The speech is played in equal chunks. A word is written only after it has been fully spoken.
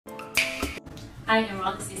Hi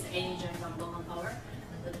everyone, this is Amy from Docan Power.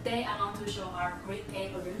 And today I want to show our Grade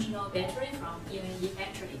A original battery from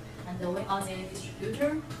LiFePO4. And we are the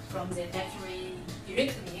distributor from the factory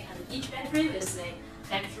directly, and each battery with the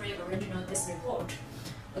factory original test report.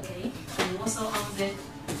 Okay, and also on the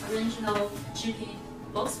original shipping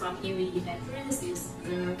box from LiFePO4, this is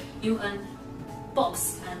the UN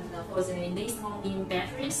box, and for the lithium-ion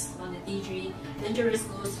batteries on the DG dangerous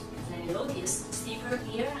goods, the notice sticker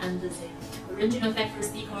here, and the original factory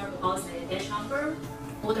sticker about the batch number,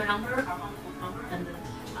 order number, or phone number, and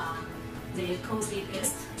the cozy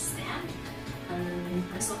test stamp, and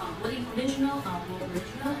so on. What is original, more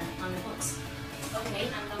original, and on the box. Okay,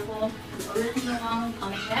 and for the original one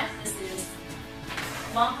on the back, this is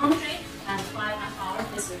 105 amp-hour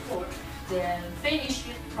test report. The finished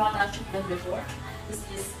product shipment report. This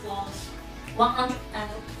is for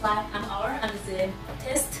 105 amp-hour, and the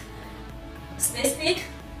test specific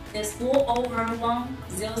is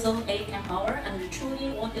 4/1008 amp-hour, and the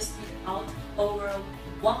truly water speed out over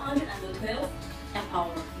 112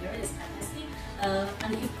 amp-hour. Here is capacity.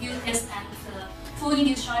 And if you test at fully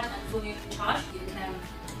discharged and fully charged, you can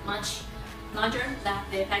much larger than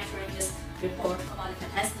the factory test report about the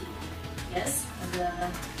capacity. Yes,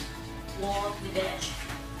 and for the batch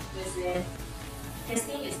with the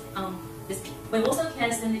testing is this. We also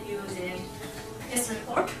can send you the test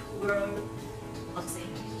report or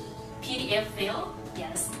PDF file.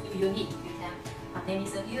 Yes, if you need, you can. My name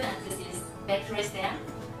is View, and this is factory stamp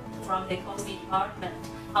from the quality department.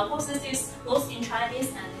 Our process is both in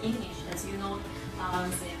Chinese and English. As you know,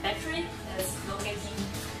 the factory is located in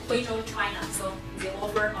Guizhou, China. So they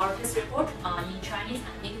offer our test report in Chinese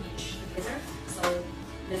and English together. So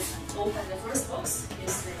let's open the first box.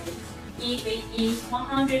 Is the EVE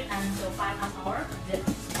 105 amp-hour, the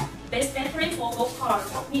base battery for both cars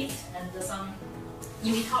complete, and some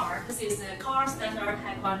EV car. This is a car standard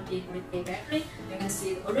high quality Grade A battery. You can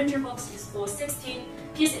see the original box is for 16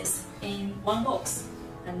 pieces in one box,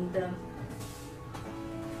 and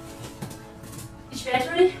each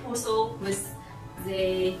battery also with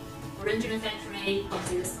the original factory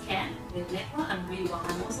consists can with nickel and real one,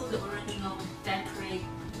 and also the original factory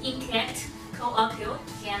intact co-op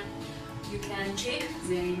can. You can check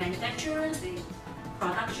the manufacturer, the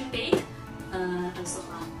production date, and so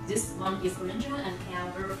on. This one is original and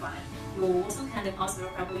can verify. You also can deposit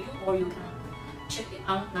verify for you, or you can check it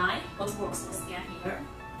online. Both works will scan here.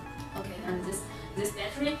 Okay, and this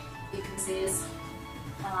battery you can see is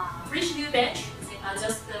fresh new batch. They are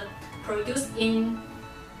just produced in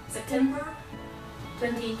September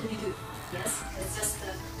 2022. Yes, it's just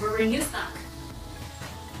very new stock.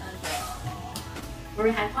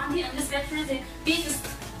 Very high quantity, and this battery, the biggest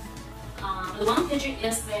advantage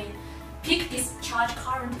is the peak discharge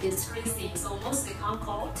current is freezing, so most of the car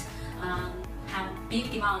code have big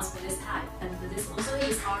demands for this type, and this also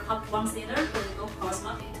is our top one seller for the golf cars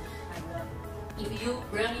market. And if you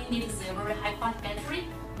really need the very high quality battery,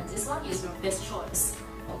 and this one is your best choice.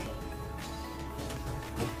 Okay.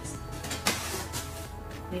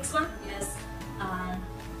 Next one is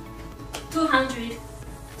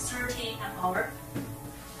 230 amp-hour.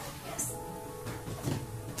 Yes.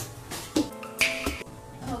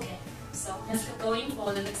 Okay, so let's go in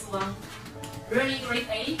for the next one. Really Grade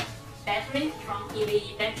A battery from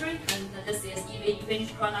LiFePO4, and this is LiFePO4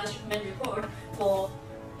 finished product shipment report for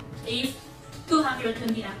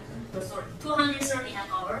 230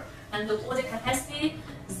 amp-hour, and for the capacity,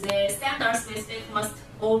 the standard specific must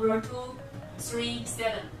over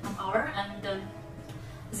 237 amp-hour, and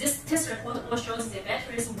this test report also shows the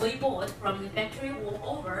batteries we bought from the factory were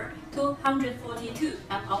over 242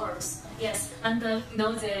 amp-hours. Yes, and the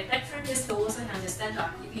factory test also has a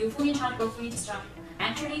standard. If you fully charge or fully discharge,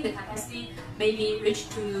 actually the capacity may be reached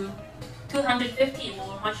to 250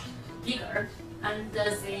 or much bigger. And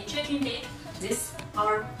the checking date, this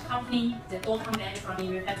our company, the Docan batch from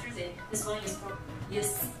LiFePO4, this one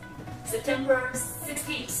is September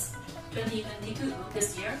 16th, 2022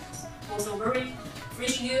 this year. Also very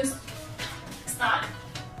fresh news stock.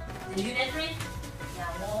 The new battery,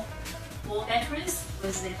 more batteries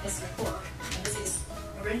with the test report. And this is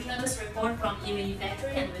original test report from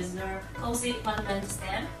LiFePO4, and with their cozy department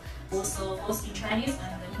stamp, also both in Chinese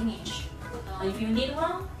and English. If you need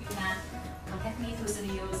one, you can contact me to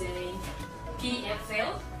send you the PDF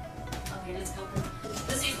file. Okay, let's open.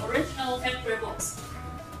 This is original factory box.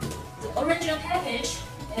 The original package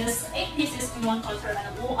is 8 pieces in one quarter,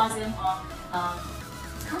 and all of them are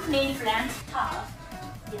company brand top.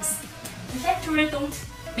 Yes, the factory don't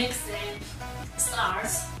mix the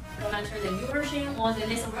stars, no matter the new version or the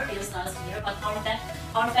lesser version stars here, but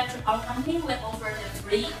our company will offer the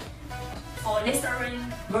free for or lecturing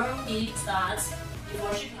will be started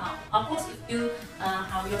before shipping out. Of course, if you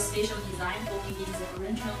have your special design only with the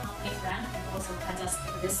original company brand, you also can just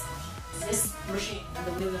take this machine and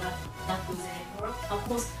we will not do the work. Of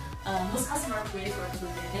course, most customers prefer to do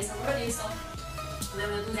this already, so we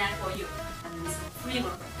will do that for you. And this is free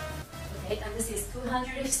work. Okay, and this is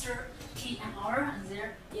 200 extra kWh, and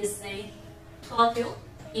there is a total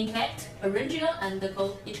impact original and the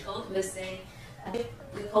code, each code with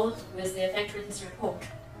the code with the factory test report.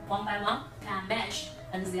 One by one can match,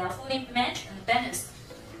 and they are fully matched and balanced.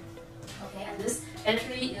 Okay, and this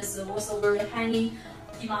battery is also very highly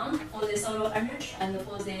demand for the solar energy and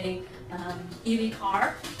for the EV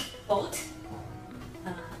car, boat,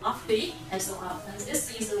 off-grid, and so on. And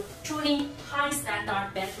this is a truly high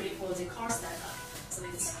standard battery for the car standard. So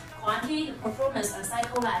its quality, performance, and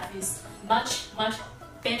cycle life is much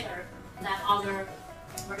better than other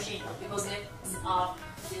machines because they are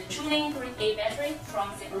the truly Grade A battery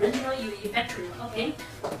from the original EV factory. Okay,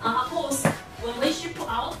 of course, when we ship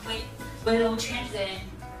out, we will change the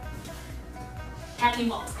packing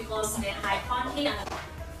box because the high quality and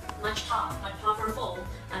much tougher foam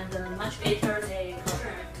and much better the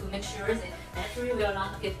cover to make sure the battery will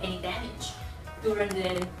not get any damage during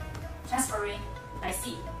the transferring by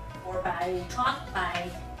sea or by truck,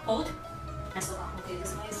 by boat, and so on. Okay,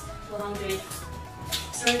 this one is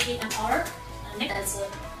 230 mAh, and next is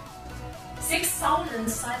 6,000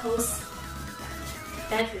 cycles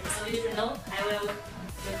battery. So you should know I will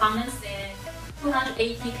recommend the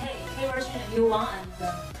 280K version U1, and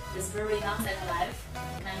it's very long cycle life.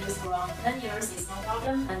 You can use for around 10 years, it's no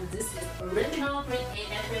problem. And this is original Grade A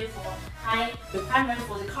battery for high requirement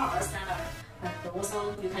for the car standard. And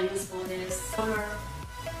also you can use for the solar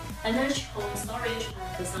energy, home storage,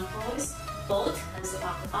 and some toys, boat, and so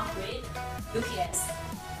on, upgrade, UPS.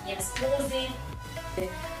 Yes, for the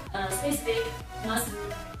specific must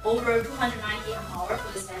over 290 mAh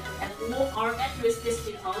for this battery, and all our battery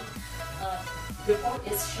specific report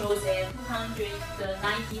shows a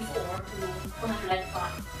 294 to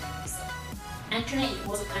 295. So actually, it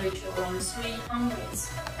also can reach around 300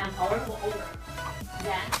 mAh or over.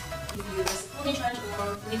 That if you use fully charge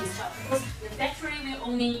or fully discharge, because the battery will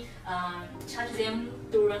only charge them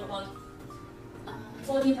during about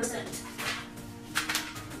 40%.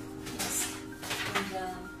 Yes, and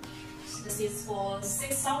this is for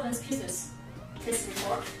 6,000 pieces. This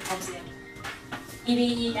report of the EV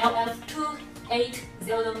LiFePO4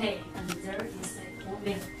 and there is a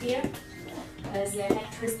movement here. There's the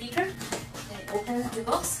factory sticker. They open the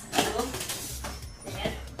box.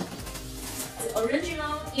 The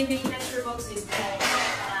original EV battery box is for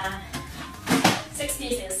 6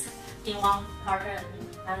 pieces in one carton,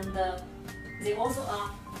 and they also are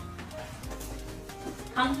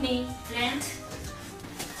company brand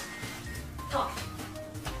top.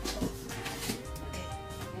 Okay,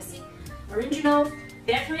 you see original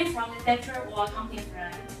battery from the factory or company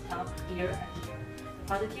brand top here and here,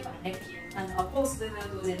 positive and negative. And of course, we will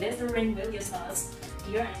do the lasering value slots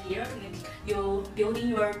here and here. You building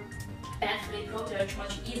your battery product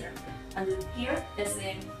much easier. And here is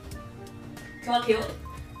the QR code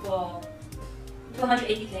for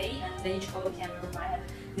 280K, and each code can be provided.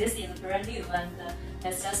 This is brand new, and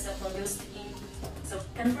it's just produced in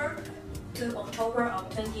September to October of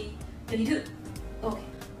 2022. Okay,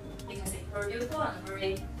 you can see very beautiful and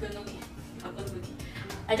very good looking.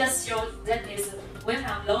 I just showed that we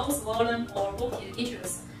have low volume or bulky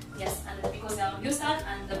issues. Yes, and because of new stock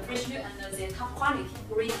and the pressure and the top quality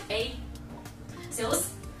Grade A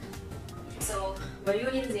cells. So when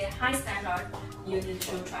you need the high standard, you need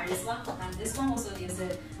to try this one. And this one also is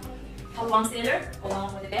a top one seller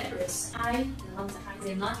along with the batteries. I love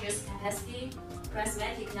the largest capacity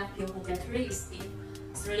prismatic LiFePO4 battery is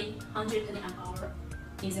 320 mAh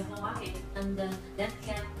in the whole market, and that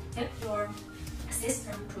can help your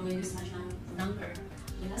system to use much longer.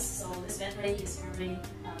 Yes, so this battery is very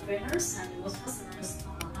famous, and most customers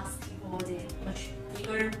asking for the much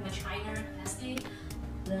bigger, much higher capacity.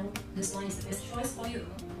 Then this one is the best choice for you.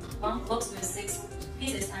 One box with 6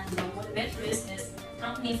 pieces, and what the batteries is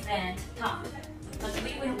company brand top. But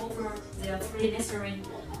we will offer the free lasering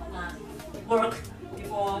work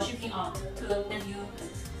before shipping out to let you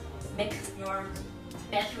make your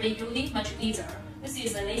battery building much easier. This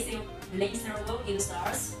is a laser loading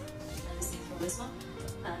stars, and this is for this one.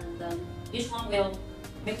 And each one will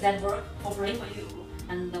make that work for free for you.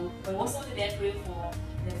 And we also the battery for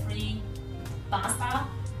the free bathtub,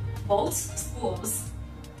 boats, spools,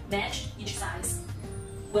 match each size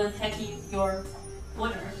when taking your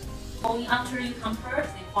order. Only after you compare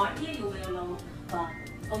the quality, you will know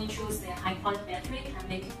only choose the high quality battery can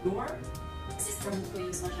make your system will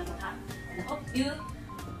use much of the time. And I hope you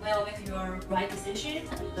will make your right decision.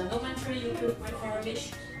 And no matter you prefer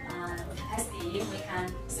which capacity, we can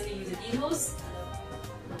study the details,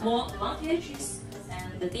 more advantages,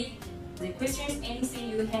 and the questions, anything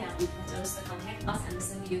you have, you can just contact us and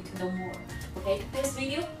send you to know more. Okay, this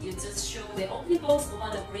video, you just show the only box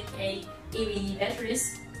about the Grade A EV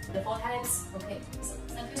batteries, the 4 types. Okay, so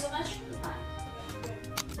thank you so much. Bye.